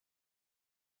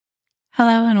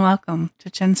Hello and welcome to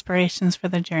Chinspirations for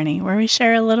the Journey, where we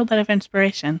share a little bit of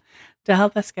inspiration to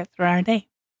help us get through our day.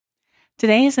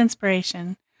 Today's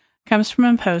inspiration comes from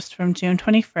a post from June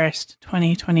 21st,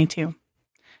 2022.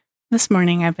 This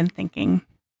morning I've been thinking,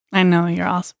 I know you're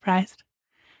all surprised.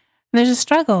 There's a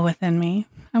struggle within me.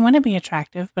 I want to be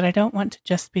attractive, but I don't want to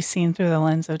just be seen through the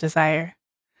lens of desire.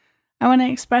 I want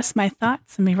to express my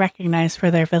thoughts and be recognized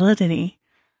for their validity.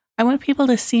 I want people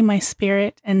to see my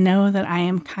spirit and know that I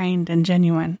am kind and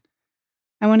genuine.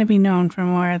 I want to be known for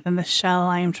more than the shell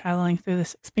I am traveling through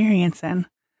this experience in.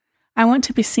 I want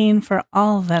to be seen for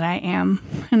all that I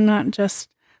am, and not just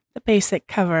the basic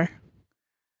cover.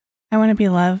 I want to be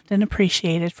loved and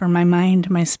appreciated for my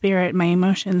mind, my spirit, my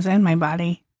emotions, and my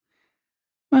body.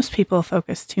 Most people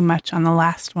focus too much on the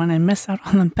last one and miss out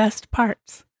on the best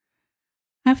parts.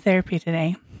 I have therapy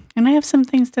today, and I have some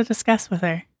things to discuss with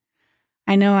her.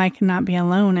 I know I cannot be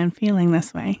alone in feeling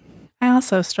this way. I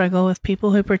also struggle with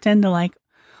people who pretend to like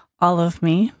all of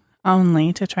me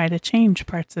only to try to change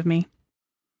parts of me.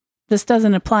 This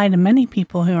doesn't apply to many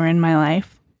people who are in my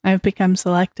life. I have become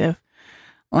selective.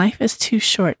 Life is too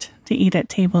short to eat at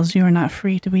tables you are not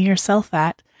free to be yourself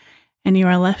at, and you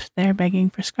are left there begging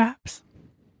for scraps.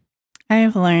 I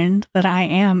have learned that I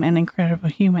am an incredible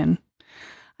human.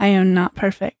 I am not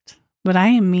perfect, but I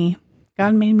am me.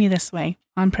 God made me this way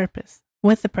on purpose.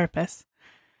 With a purpose.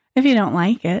 If you don't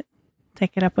like it,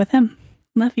 take it up with him.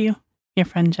 Love you, your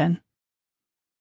friend Jen.